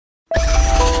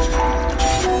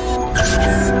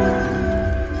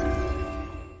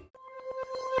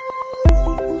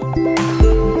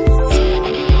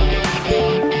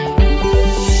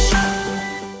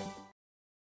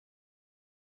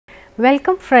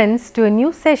Welcome friends to a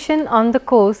new session on the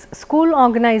course School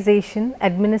Organization,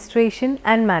 Administration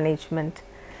and Management.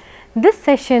 This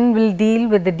session will deal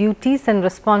with the duties and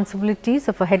responsibilities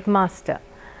of a headmaster.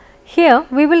 Here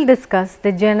we will discuss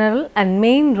the general and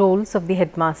main roles of the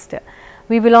headmaster.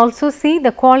 We will also see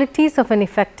the qualities of an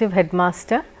effective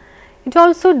headmaster. It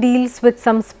also deals with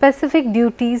some specific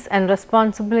duties and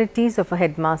responsibilities of a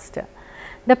headmaster.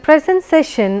 The present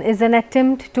session is an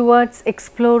attempt towards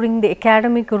exploring the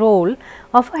academic role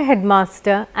of a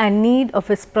headmaster and need of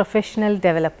his professional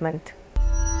development.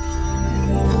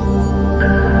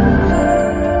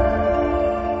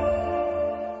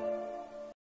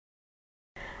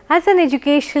 As an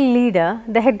educational leader,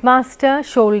 the headmaster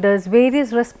shoulders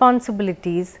various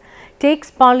responsibilities,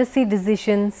 takes policy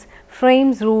decisions,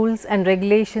 frames rules and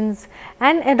regulations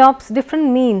and adopts different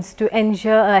means to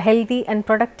ensure a healthy and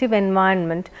productive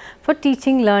environment for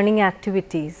teaching learning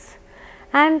activities.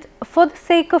 And for the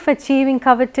sake of achieving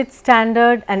coveted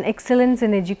standard and excellence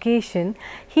in education,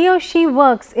 he or she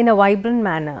works in a vibrant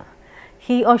manner.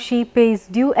 He or she pays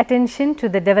due attention to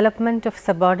the development of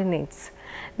subordinates.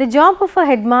 The job of a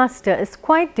headmaster is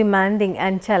quite demanding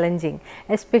and challenging,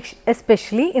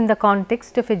 especially in the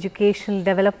context of educational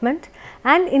development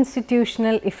and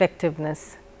institutional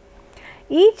effectiveness.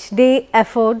 Each day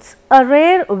affords a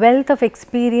rare wealth of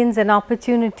experience and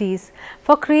opportunities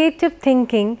for creative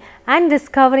thinking and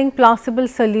discovering plausible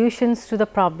solutions to the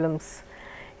problems.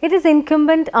 It is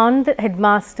incumbent on the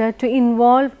headmaster to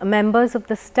involve members of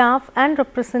the staff and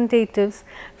representatives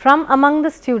from among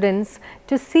the students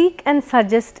to seek and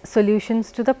suggest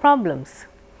solutions to the problems.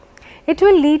 It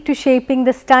will lead to shaping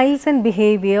the styles and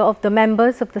behavior of the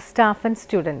members of the staff and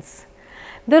students.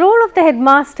 The role of the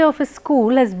headmaster of a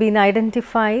school has been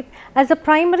identified as a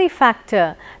primary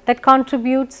factor that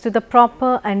contributes to the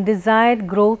proper and desired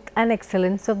growth and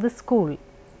excellence of the school.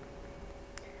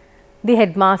 The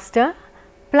headmaster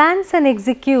plans and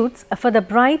executes for the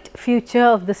bright future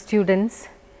of the students,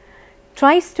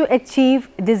 tries to achieve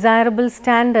desirable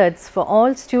standards for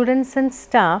all students and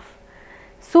staff,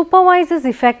 supervises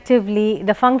effectively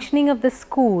the functioning of the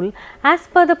school as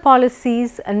per the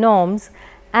policies, norms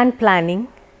and planning,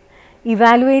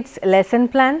 evaluates lesson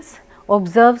plans,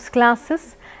 observes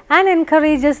classes and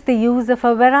encourages the use of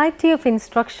a variety of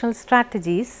instructional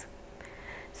strategies,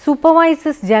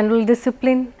 supervises general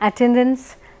discipline,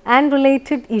 attendance and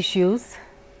related issues,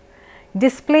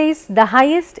 displays the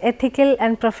highest ethical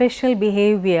and professional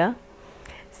behavior,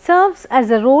 serves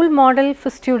as a role model for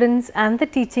students and the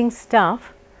teaching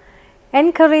staff,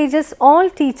 encourages all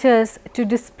teachers to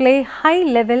display high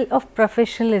level of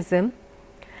professionalism,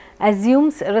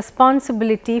 assumes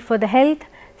responsibility for the health,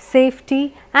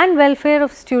 safety and welfare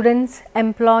of students,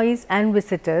 employees and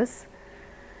visitors,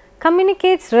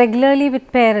 communicates regularly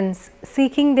with parents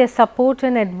seeking their support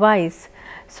and advice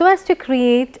so as to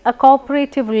create a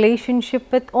cooperative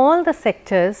relationship with all the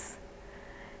sectors,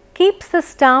 keeps the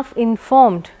staff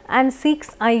informed and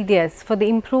seeks ideas for the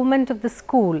improvement of the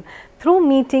school through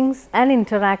meetings and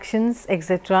interactions,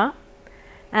 etc.,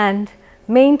 and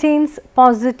maintains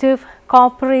positive,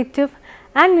 cooperative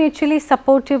and mutually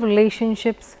supportive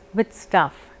relationships with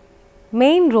staff.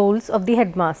 Main roles of the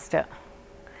headmaster.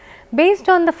 Based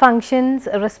on the functions,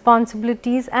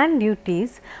 responsibilities and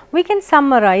duties, we can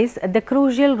summarize the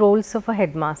crucial roles of a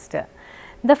headmaster.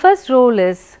 The first role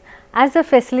is as a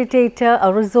facilitator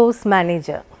or resource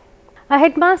manager. A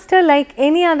headmaster, like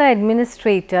any other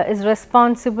administrator, is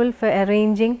responsible for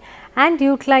arranging and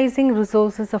utilizing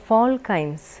resources of all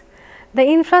kinds. The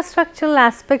infrastructural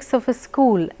aspects of a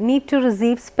school need to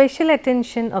receive special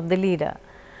attention of the leader.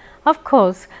 Of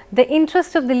course, the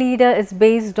interest of the leader is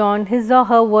based on his or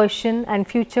her version and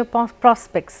future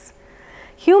prospects.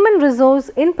 Human resource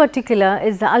in particular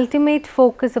is the ultimate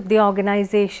focus of the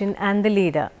organization and the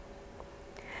leader.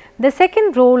 The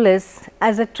second role is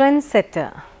as a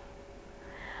trendsetter.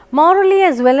 Morally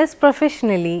as well as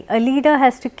professionally, a leader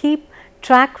has to keep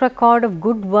track record of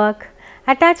good work,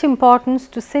 attach importance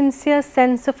to sincere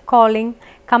sense of calling,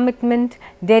 commitment,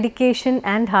 dedication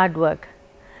and hard work.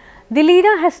 The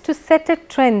leader has to set a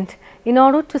trend in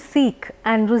order to seek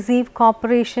and receive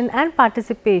cooperation and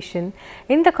participation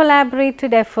in the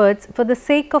collaborated efforts for the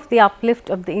sake of the uplift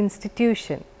of the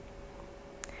institution.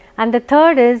 And the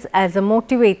third is as a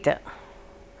motivator.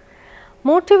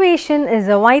 Motivation is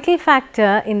a vital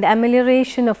factor in the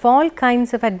amelioration of all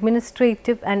kinds of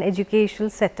administrative and educational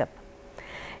setup.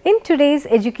 In today's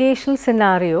educational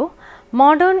scenario,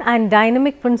 modern and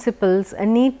dynamic principles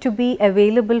need to be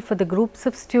available for the groups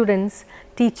of students,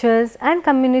 teachers and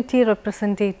community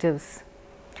representatives.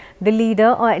 The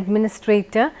leader or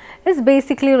administrator is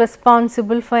basically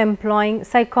responsible for employing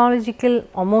psychological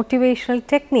or motivational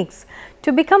techniques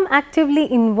to become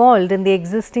actively involved in the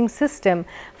existing system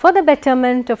for the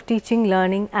betterment of teaching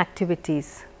learning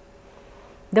activities.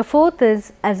 The fourth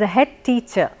is as a head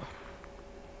teacher.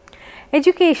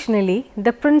 Educationally,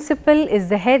 the principal is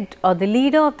the head or the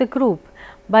leader of the group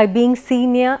by being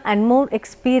senior and more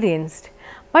experienced.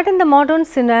 But in the modern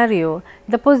scenario,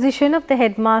 the position of the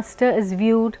headmaster is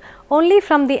viewed only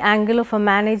from the angle of a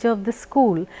manager of the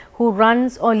school who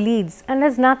runs or leads and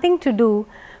has nothing to do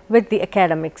with the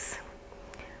academics.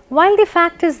 While the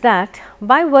fact is that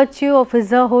by virtue of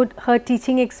his or her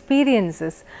teaching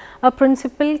experiences, a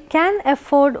principal can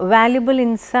afford valuable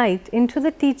insight into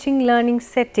the teaching learning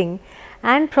setting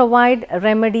and provide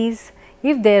remedies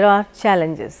if there are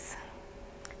challenges.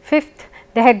 Fifth,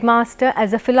 the headmaster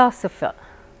as a philosopher.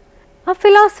 A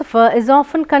philosopher is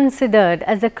often considered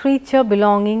as a creature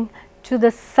belonging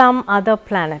to some other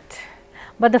planet,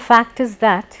 but the fact is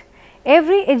that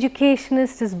every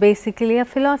educationist is basically a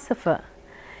philosopher.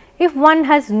 If one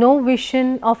has no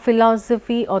vision of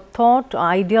philosophy or thought or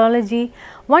ideology,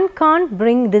 one can't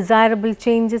bring desirable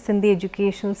changes in the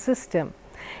educational system.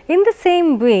 In the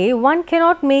same way, one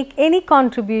cannot make any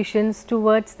contributions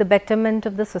towards the betterment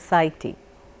of the society.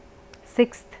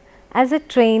 Sixth, as a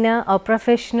trainer or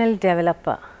professional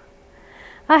developer.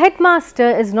 A headmaster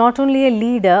is not only a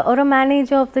leader or a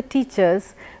manager of the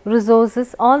teachers,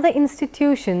 resources or the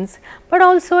institutions, but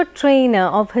also a trainer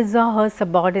of his or her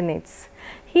subordinates.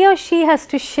 He or she has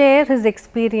to share his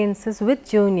experiences with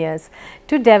juniors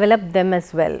to develop them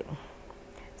as well.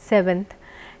 Seventh,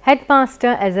 headmaster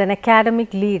as an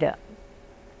academic leader.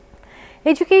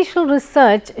 Educational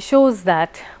research shows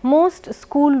that most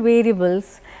school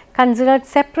variables considered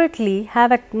separately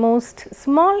have at most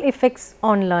small effects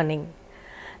on learning.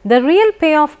 The real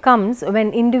payoff comes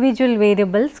when individual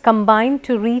variables combine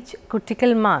to reach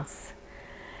critical mass.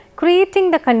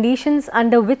 Creating the conditions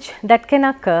under which that can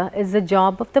occur is the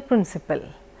job of the principal.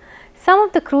 Some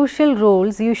of the crucial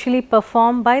roles usually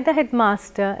performed by the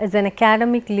headmaster as an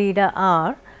academic leader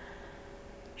are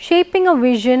shaping a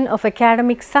vision of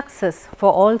academic success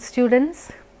for all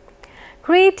students,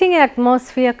 creating an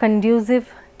atmosphere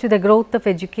conducive to the growth of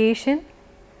education,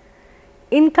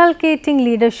 inculcating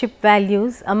leadership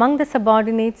values among the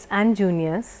subordinates and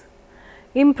juniors,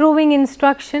 improving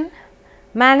instruction,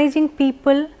 managing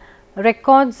people,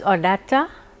 records or data,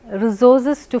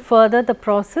 resources to further the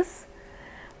process,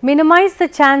 minimize the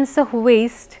chance of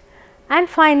waste, and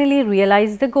finally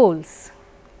realize the goals.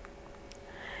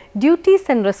 Duties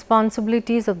and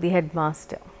responsibilities of the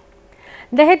headmaster.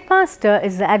 The headmaster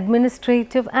is the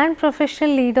administrative and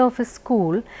professional leader of a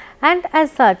school, and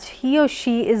as such he or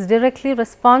she is directly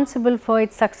responsible for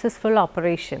its successful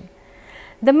operation.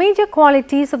 The major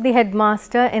qualities of the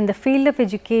headmaster in the field of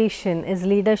education is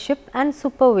leadership and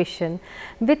supervision,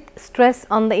 with stress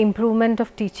on the improvement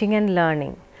of teaching and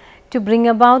learning. To bring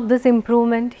about this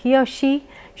improvement, he or she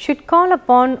should call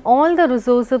upon all the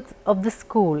resources of the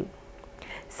school.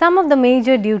 Some of the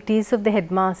major duties of the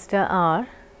headmaster are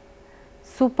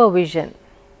supervision.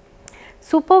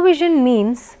 Supervision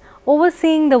means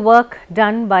overseeing the work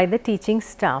done by the teaching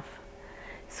staff.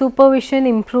 Supervision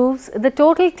improves the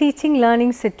total teaching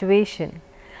learning situation.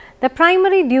 The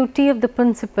primary duty of the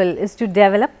principal is to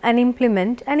develop and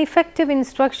implement an effective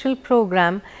instructional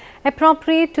program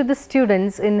appropriate to the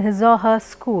students in his or her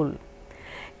school.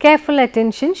 Careful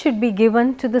attention should be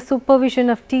given to the supervision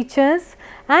of teachers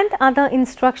and other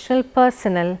instructional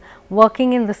personnel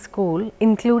working in the school,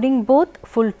 including both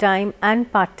full-time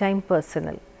and part-time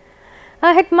personnel.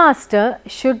 A headmaster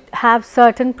should have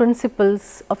certain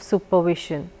principles of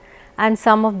supervision, and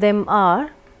some of them are: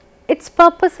 its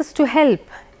purpose is to help,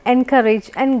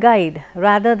 encourage and guide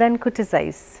rather than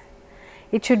criticize.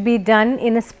 It should be done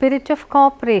in a spirit of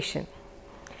cooperation.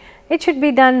 It should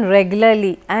be done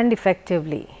regularly and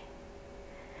effectively.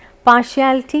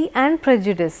 Partiality and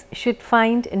prejudice should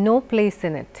find no place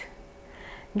in it.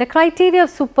 The criteria of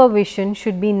supervision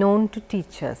should be known to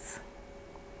teachers.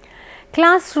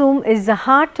 Classroom is the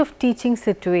heart of teaching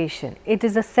situation. It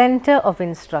is a center of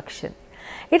instruction.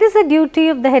 It is a duty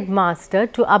of the headmaster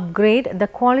to upgrade the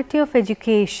quality of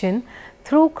education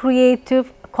through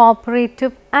creative,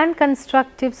 cooperative and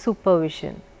constructive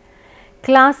supervision.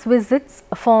 Class visits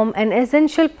form an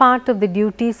essential part of the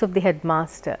duties of the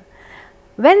headmaster.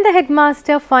 When the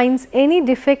headmaster finds any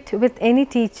defect with any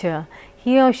teacher,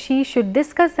 he or she should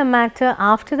discuss the matter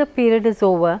after the period is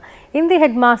over in the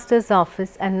headmaster's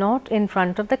office and not in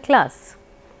front of the class.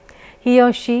 He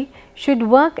or she should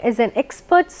work as an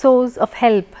expert source of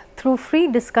help through free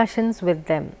discussions with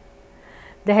them.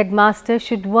 The headmaster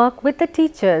should work with the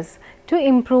teachers to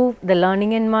improve the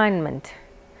learning environment.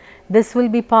 This will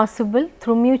be possible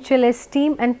through mutual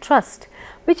esteem and trust,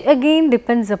 which again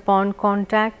depends upon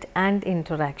contact and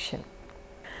interaction.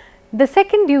 The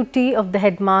second duty of the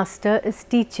headmaster is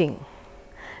teaching.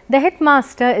 The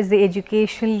headmaster is the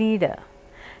educational leader.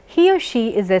 He or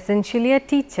she is essentially a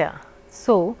teacher,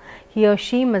 so he or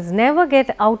she must never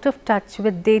get out of touch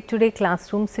with day-to-day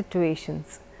classroom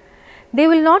situations. They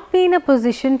will not be in a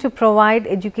position to provide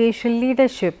educational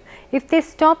leadership if they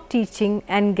stop teaching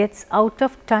and gets out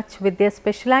of touch with their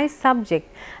specialized subject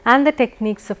and the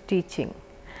techniques of teaching.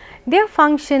 Their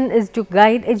function is to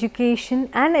guide education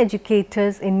and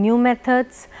educators in new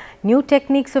methods, new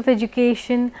techniques of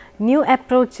education, new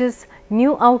approaches,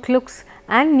 new outlooks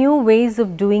and new ways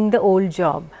of doing the old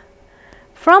job.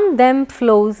 From them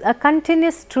flows a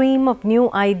continuous stream of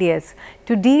new ideas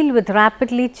to deal with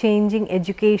rapidly changing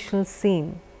educational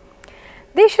scene.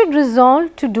 They should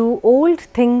resolve to do old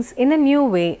things in a new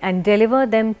way and deliver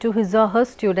them to his or her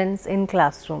students in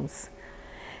classrooms.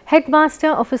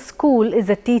 Headmaster of a school is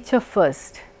a teacher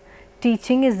first.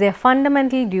 Teaching is their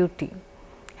fundamental duty.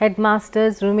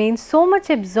 Headmasters remain so much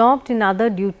absorbed in other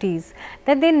duties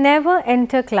that they never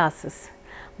enter classes,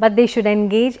 but they should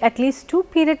engage at least 2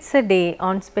 periods a day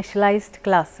on specialized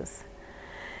classes.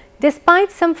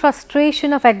 Despite some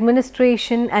frustration of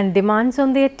administration and demands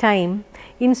on their time,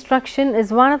 instruction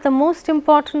is one of the most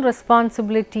important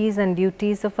responsibilities and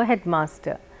duties of a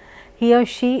headmaster. He or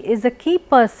she is a key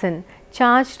person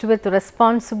charged with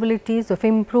responsibilities of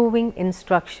improving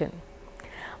instruction.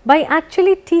 By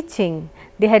actually teaching,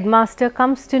 the headmaster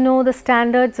comes to know the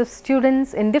standards of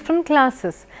students in different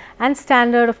classes and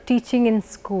standard of teaching in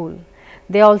school.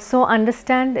 They also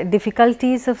understand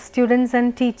difficulties of students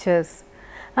and teachers.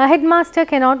 A headmaster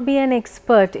cannot be an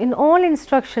expert in all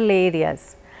instructional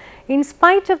areas. In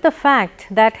spite of the fact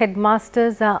that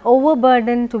headmasters are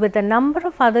overburdened with a number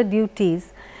of other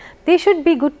duties, they should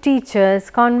be good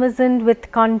teachers, conversant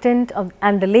with content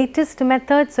and the latest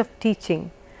methods of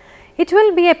teaching. It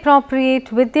will be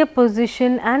appropriate with their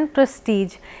position and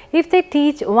prestige if they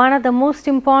teach one of the most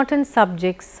important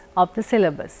subjects of the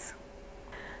syllabus.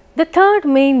 The third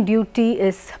main duty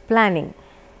is planning.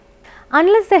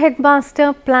 Unless the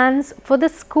headmaster plans for the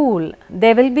school,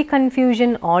 there will be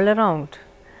confusion all around.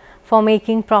 For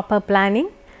making proper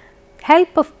planning,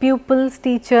 help of pupils,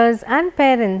 teachers and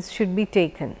parents should be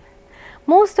taken.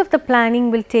 Most of the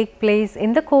planning will take place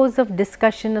in the course of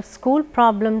discussion of school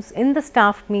problems in the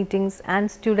staff meetings and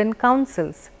student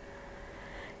councils.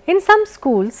 In some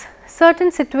schools,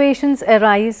 certain situations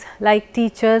arise like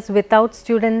teachers without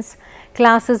students,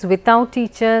 classes without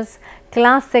teachers,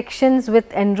 class sections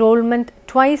with enrollment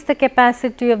twice the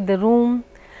capacity of the room,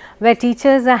 where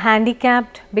teachers are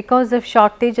handicapped because of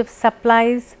shortage of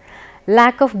supplies,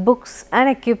 lack of books and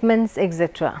equipments,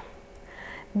 etc.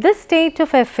 This state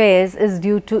of affairs is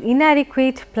due to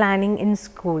inadequate planning in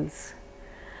schools.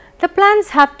 The plans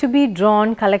have to be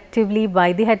drawn collectively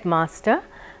by the headmaster,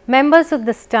 members of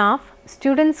the staff,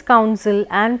 students' council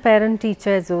and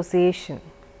parent-teacher association.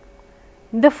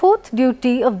 The fourth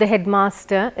duty of the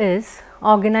headmaster is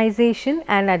organization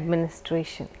and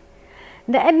administration.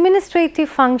 The administrative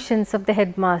functions of the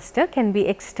headmaster can be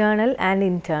external and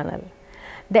internal.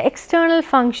 The external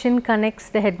function connects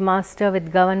the headmaster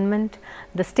with government,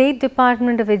 the State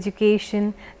Department of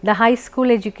Education, the High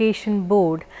School Education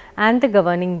Board and the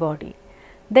governing body.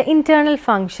 The internal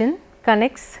function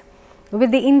connects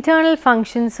with the internal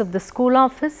functions of the school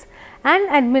office and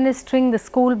administering the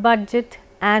school budget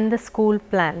and the school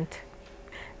plant.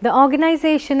 The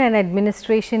organization and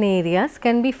administration areas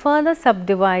can be further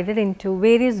subdivided into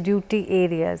various duty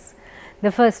areas.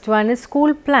 The first one is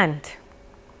school plant.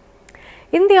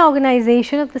 In the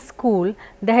organization of the school,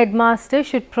 the headmaster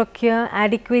should procure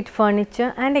adequate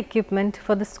furniture and equipment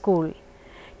for the school.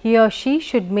 He or she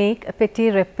should make petty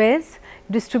repairs,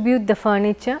 distribute the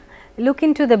furniture, look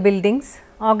into the buildings,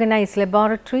 organize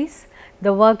laboratories,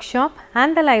 the workshop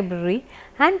and the library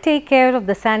and take care of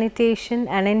the sanitation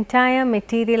and entire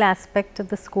material aspect of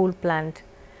the school plant.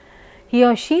 He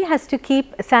or she has to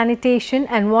keep sanitation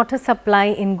and water supply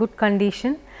in good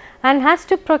condition and has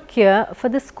to procure for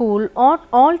the school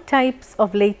all types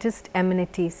of latest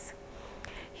amenities.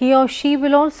 He or she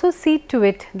will also see to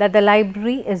it that the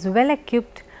library is well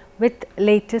equipped with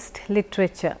latest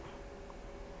literature.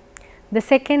 The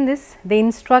second is the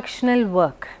instructional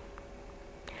work.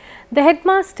 The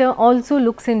headmaster also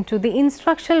looks into the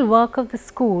instructional work of the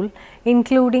school,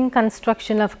 including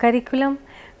construction of curriculum,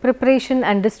 preparation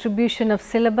and distribution of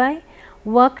syllabi,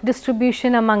 work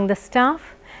distribution among the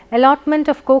staff, allotment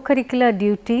of co-curricular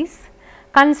duties,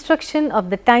 construction of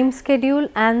the time schedule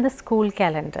and the school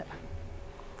calendar.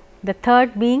 The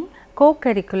third being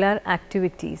co-curricular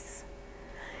activities.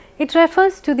 It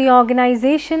refers to the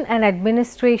organization and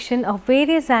administration of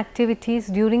various activities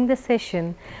during the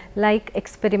session like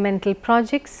experimental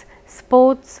projects,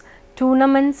 sports,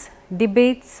 tournaments,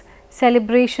 debates,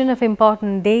 celebration of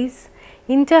important days,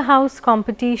 inter-house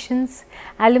competitions,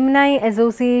 alumni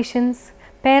associations,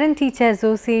 parent-teacher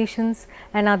associations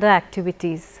and other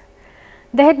activities.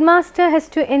 The headmaster has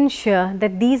to ensure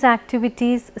that these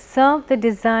activities serve the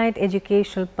desired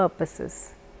educational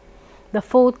purposes. The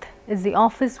fourth is the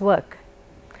office work.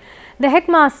 The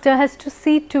headmaster has to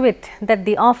see to it that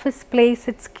the office plays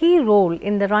its key role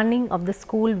in the running of the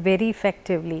school very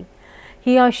effectively.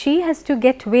 He or she has to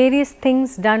get various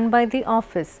things done by the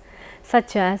office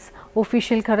such as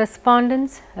official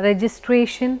correspondence,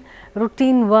 registration,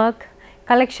 routine work,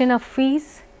 collection of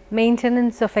fees,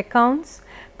 maintenance of accounts,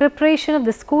 preparation of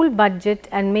the school budget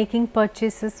and making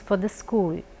purchases for the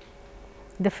school.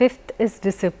 The fifth is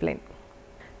discipline.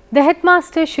 The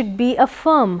headmaster should be a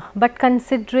firm but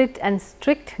considerate and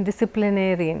strict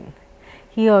disciplinarian.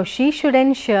 He or she should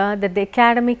ensure that the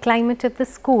academic climate of the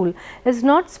school is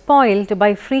not spoiled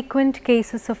by frequent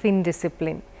cases of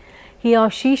indiscipline. He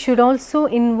or she should also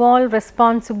involve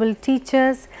responsible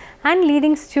teachers and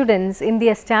leading students in the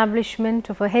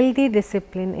establishment of a healthy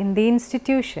discipline in the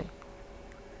institution.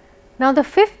 Now, the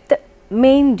fifth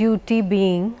main duty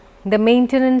being the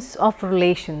maintenance of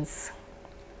relations.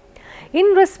 In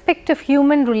respect of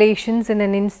human relations in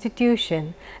an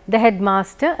institution, the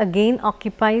headmaster again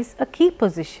occupies a key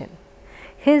position.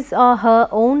 His or her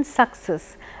own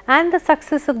success and the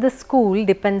success of the school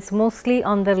depends mostly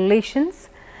on the relations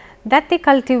that they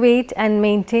cultivate and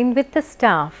maintain with the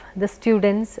staff, the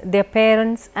students, their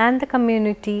parents and the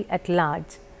community at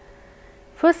large.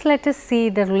 First, let us see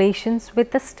the relations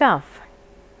with the staff.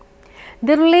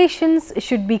 The relations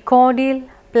should be cordial,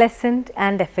 pleasant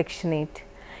and affectionate.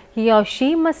 He or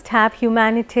she must have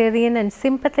humanitarian and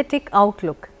sympathetic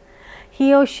outlook.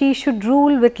 He or she should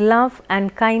rule with love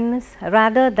and kindness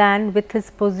rather than with his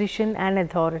position and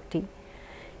authority.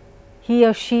 He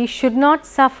or she should not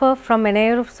suffer from an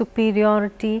air of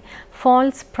superiority,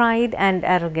 false pride and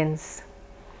arrogance.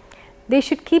 They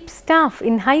should keep staff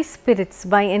in high spirits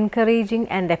by encouraging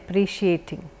and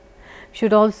appreciating.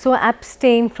 Should also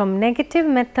abstain from negative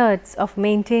methods of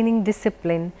maintaining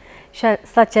discipline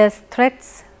such as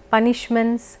threats,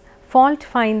 punishments, fault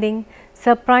finding,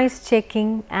 surprise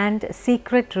checking and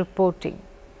secret reporting.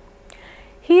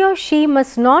 He or she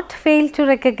must not fail to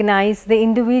recognize the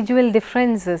individual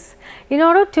differences in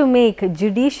order to make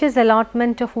judicious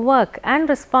allotment of work and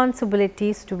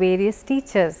responsibilities to various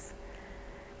teachers.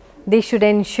 They should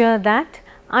ensure that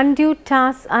undue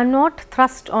tasks are not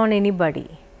thrust on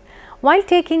anybody. While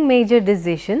taking major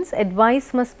decisions,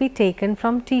 advice must be taken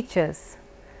from teachers.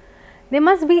 They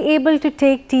must be able to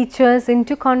take teachers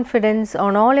into confidence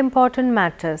on all important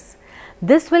matters.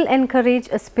 This will encourage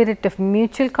a spirit of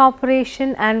mutual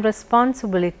cooperation and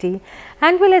responsibility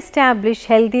and will establish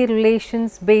healthy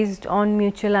relations based on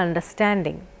mutual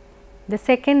understanding. The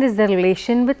second is the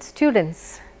relation with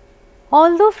students.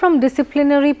 Although from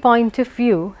disciplinary point of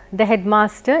view, the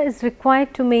headmaster is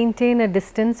required to maintain a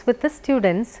distance with the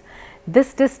students,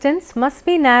 this distance must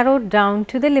be narrowed down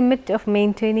to the limit of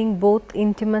maintaining both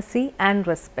intimacy and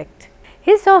respect.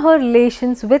 His or her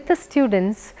relations with the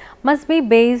students must be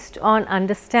based on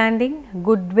understanding,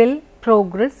 goodwill,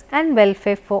 progress and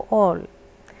welfare for all.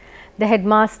 The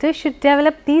headmaster should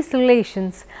develop these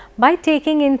relations by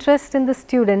taking interest in the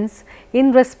students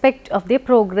in respect of their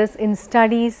progress in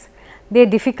studies, their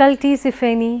difficulties if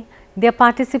any, their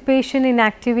participation in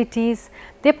activities,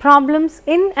 their problems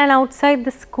in and outside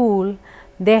the school,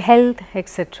 their health,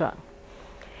 etc.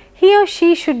 He or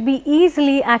she should be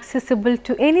easily accessible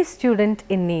to any student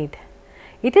in need.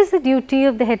 It is the duty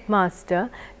of the headmaster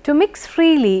to mix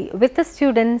freely with the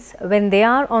students when they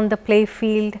are on the play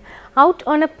field, out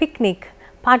on a picnic,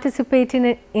 participate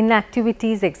in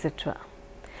activities, etc.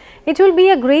 It will be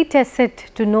a great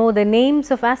asset to know the names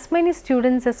of as many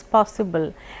students as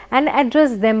possible and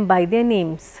address them by their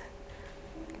names.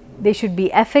 They should be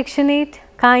affectionate,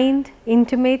 kind,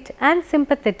 intimate and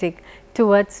sympathetic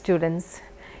towards students.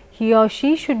 He or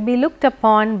she should be looked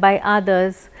upon by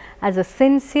others as a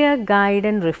sincere guide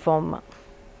and reformer.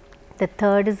 The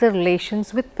third is the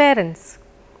relations with parents.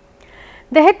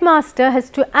 The headmaster has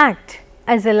to act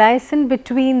as a liaison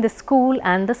between the school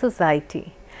and the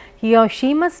society. He or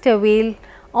she must avail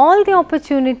all the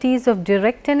opportunities of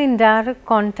direct and indirect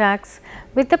contacts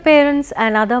with the parents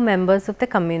and other members of the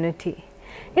community.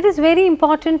 It is very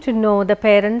important to know the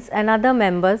parents and other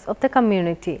members of the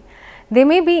community. They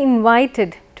may be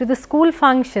invited to the school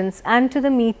functions and to the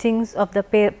meetings of the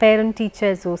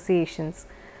parent-teacher associations.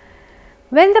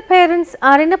 When the parents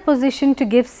are in a position to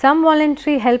give some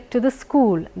voluntary help to the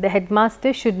school, the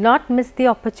headmaster should not miss the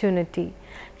opportunity.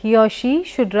 He or she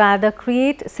should rather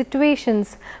create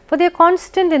situations for their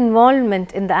constant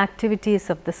involvement in the activities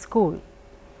of the school.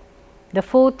 The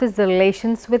fourth is the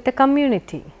relations with the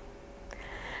community.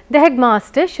 The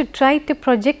headmaster should try to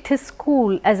project his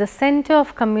school as a center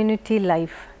of community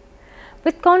life.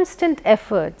 With constant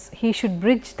efforts, he should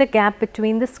bridge the gap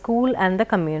between the school and the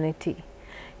community.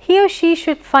 He or she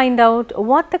should find out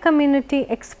what the community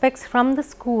expects from the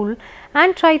school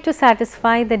and try to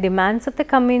satisfy the demands of the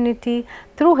community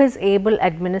through his able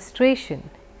administration.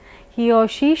 He or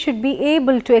she should be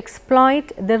able to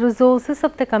exploit the resources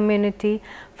of the community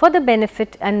for the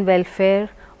benefit and welfare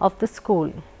of the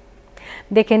school.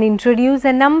 They can introduce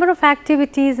a number of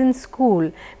activities in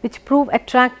school which prove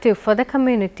attractive for the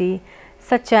community,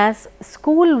 such as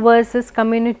school versus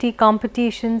community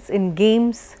competitions in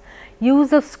games,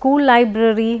 use of school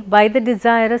library by the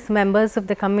desirous members of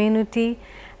the community,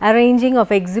 arranging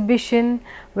of exhibition,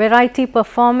 variety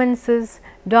performances,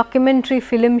 documentary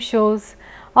film shows,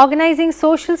 organizing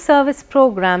social service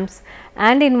programs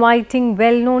and inviting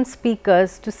well-known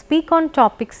speakers to speak on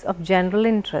topics of general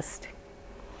interest.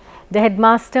 The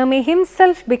headmaster may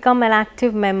himself become an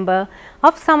active member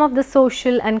of some of the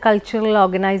social and cultural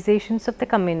organizations of the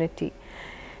community.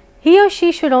 He or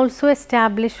she should also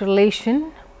establish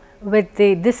relation with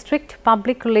the district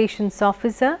public relations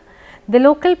officer, the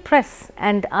local press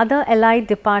and other allied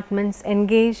departments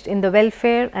engaged in the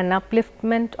welfare and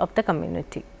upliftment of the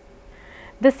community.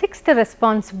 The sixth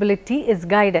responsibility is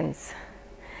guidance.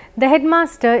 The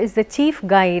headmaster is the chief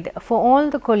guide for all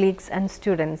the colleagues and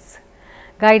students.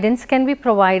 Guidance can be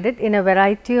provided in a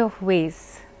variety of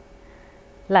ways,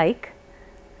 like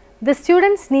the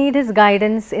students need his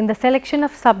guidance in the selection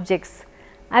of subjects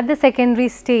at the secondary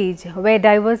stage where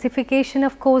diversification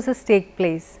of courses take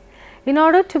place. In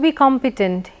order to be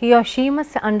competent, he or she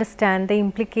must understand the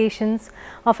implications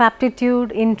of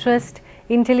aptitude, interest,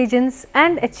 intelligence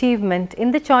and achievement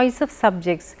in the choice of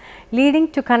subjects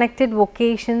leading to connected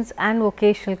vocations and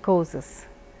vocational courses.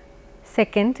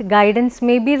 Second, guidance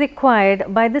may be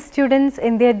required by the students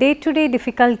in their day-to-day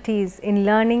difficulties in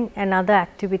learning and other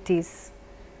activities.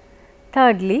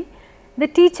 Thirdly, the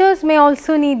teachers may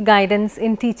also need guidance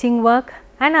in teaching work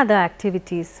and other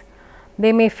activities.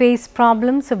 They may face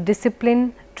problems of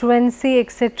discipline, truancy,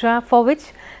 etc., for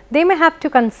which they may have to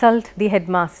consult the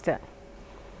headmaster.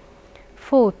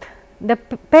 Fourth, the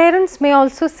parents may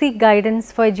also seek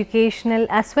guidance for educational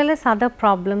as well as other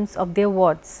problems of their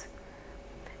wards.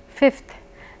 Fifth,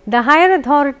 the higher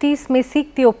authorities may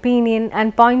seek the opinion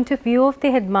and point of view of the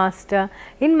headmaster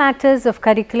in matters of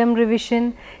curriculum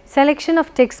revision, selection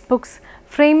of textbooks,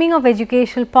 framing of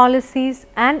educational policies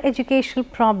and educational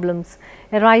problems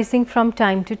arising from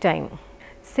time to time.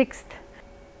 Sixth,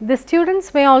 the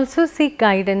students may also seek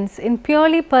guidance in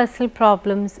purely personal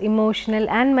problems, emotional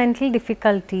and mental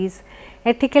difficulties,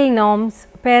 ethical norms,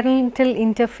 parental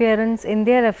interference in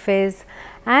their affairs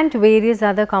and various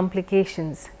other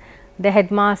complications. The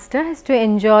headmaster has to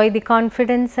enjoy the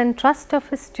confidence and trust of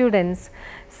his students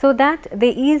so that they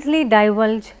easily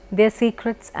divulge their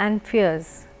secrets and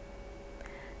fears.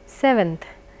 Seventh,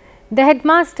 the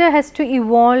headmaster has to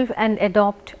evolve and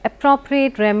adopt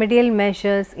appropriate remedial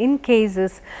measures in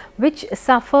cases which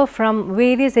suffer from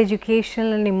various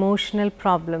educational and emotional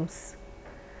problems.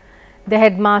 The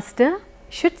headmaster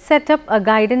should set up a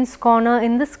guidance corner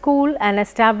in the school and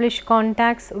establish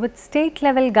contacts with state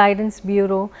level guidance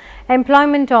bureau,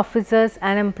 employment officers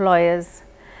and employers.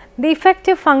 The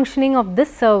effective functioning of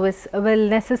this service will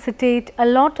necessitate a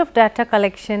lot of data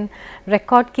collection,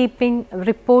 record keeping,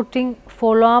 reporting,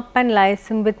 follow up and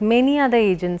liaison with many other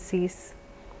agencies.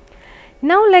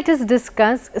 Now let us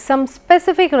discuss some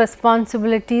specific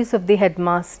responsibilities of the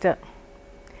headmaster.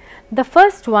 The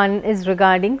first one is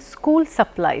regarding school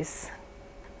supplies.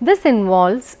 This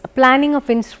involves planning of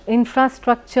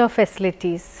infrastructure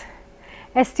facilities.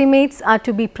 Estimates are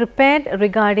to be prepared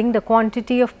regarding the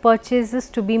quantity of purchases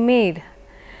to be made.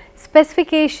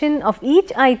 Specification of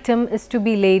each item is to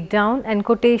be laid down and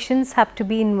quotations have to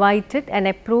be invited and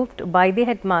approved by the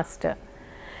headmaster.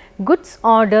 Goods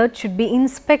ordered should be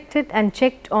inspected and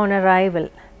checked on arrival.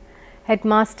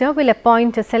 Headmaster will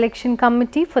appoint a selection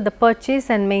committee for the purchase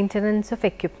and maintenance of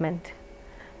equipment.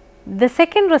 The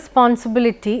second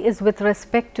responsibility is with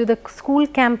respect to the school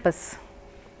campus.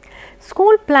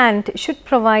 School plant should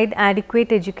provide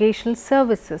adequate educational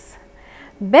services.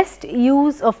 Best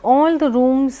use of all the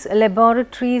rooms,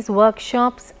 laboratories,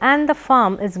 workshops and the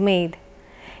farm is made.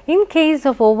 In case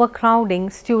of overcrowding,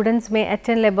 students may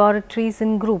attend laboratories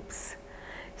in groups.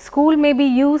 School may be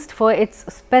used for its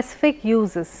specific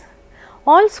uses.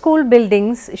 All school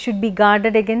buildings should be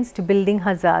guarded against building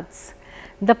hazards.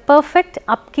 The perfect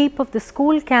upkeep of the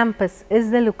school campus is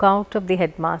the lookout of the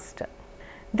headmaster.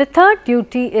 The third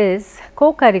duty is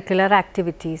co-curricular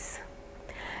activities.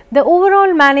 The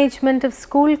overall management of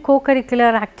school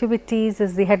co-curricular activities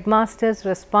is the headmaster's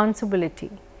responsibility.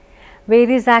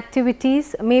 Various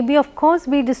activities may be of course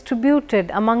be distributed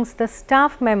amongst the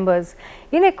staff members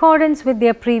in accordance with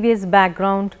their previous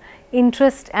background,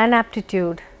 interest and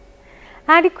aptitude.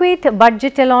 Adequate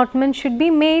budget allotment should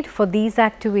be made for these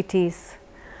activities.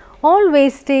 All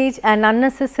wastage and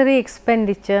unnecessary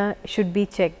expenditure should be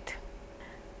checked.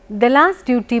 The last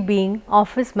duty being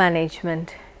office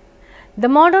management. The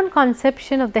modern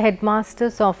conception of the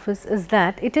headmaster's office is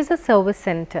that it is a service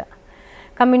center.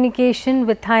 Communication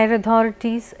with higher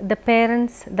authorities, the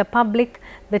parents, the public,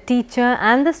 the teacher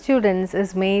and the students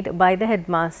is made by the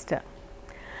headmaster.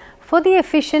 For the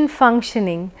efficient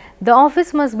functioning, the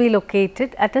office must be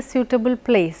located at a suitable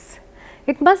place.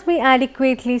 It must be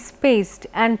adequately spaced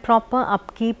and proper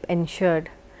upkeep ensured.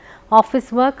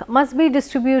 Office work must be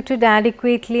distributed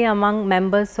adequately among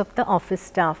members of the office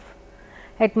staff.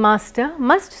 Headmaster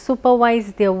must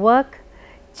supervise their work,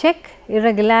 check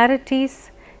irregularities,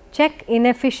 check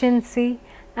inefficiency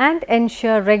and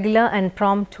ensure regular and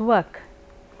prompt work.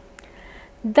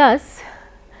 Thus,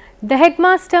 the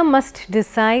headmaster must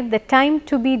decide the time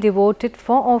to be devoted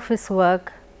for office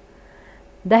work.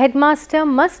 The headmaster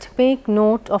must make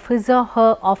note of his or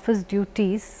her office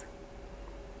duties.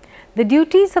 The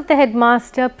duties of the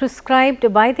headmaster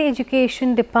prescribed by the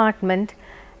education department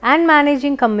and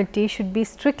managing committee should be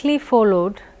strictly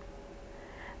followed.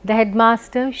 The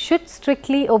headmaster should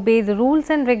strictly obey the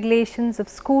rules and regulations of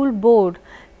school board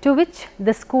to which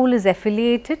the school is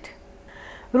affiliated.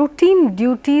 Routine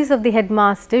duties of the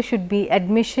headmaster should be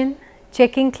admission,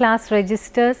 checking class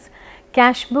registers,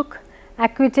 cash book,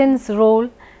 acquittance roll,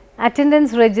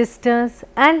 attendance registers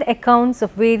and accounts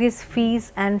of various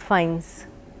fees and fines.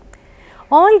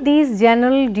 All these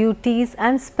general duties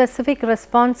and specific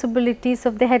responsibilities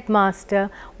of the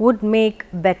headmaster would make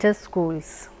better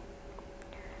schools.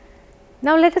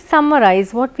 Now, let us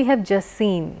summarize what we have just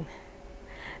seen.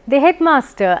 The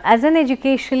headmaster as an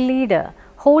educational leader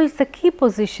holds the key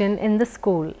position in the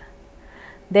school.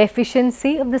 The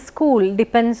efficiency of the school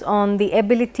depends on the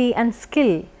ability and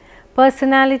skill,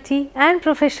 personality and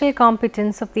professional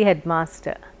competence of the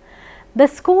headmaster. The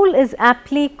school is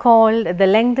aptly called the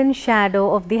lengthened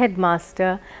shadow of the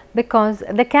headmaster because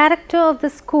the character of the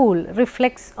school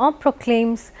reflects or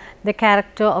proclaims the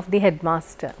character of the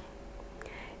headmaster.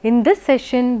 In this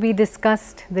session, we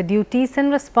discussed the duties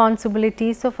and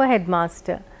responsibilities of a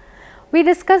headmaster. We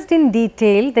discussed in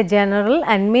detail the general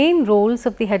and main roles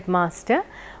of the headmaster.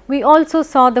 We also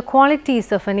saw the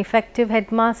qualities of an effective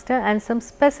headmaster and some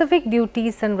specific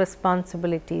duties and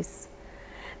responsibilities.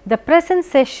 The present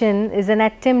session is an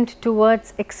attempt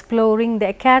towards exploring the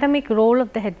academic role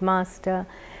of the headmaster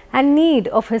and need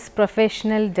of his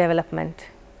professional development.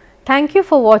 Thank you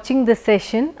for watching this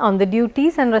session on the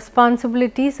duties and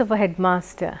responsibilities of a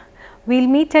headmaster. We will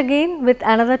meet again with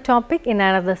another topic in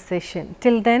another session.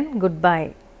 Till then,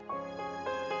 goodbye.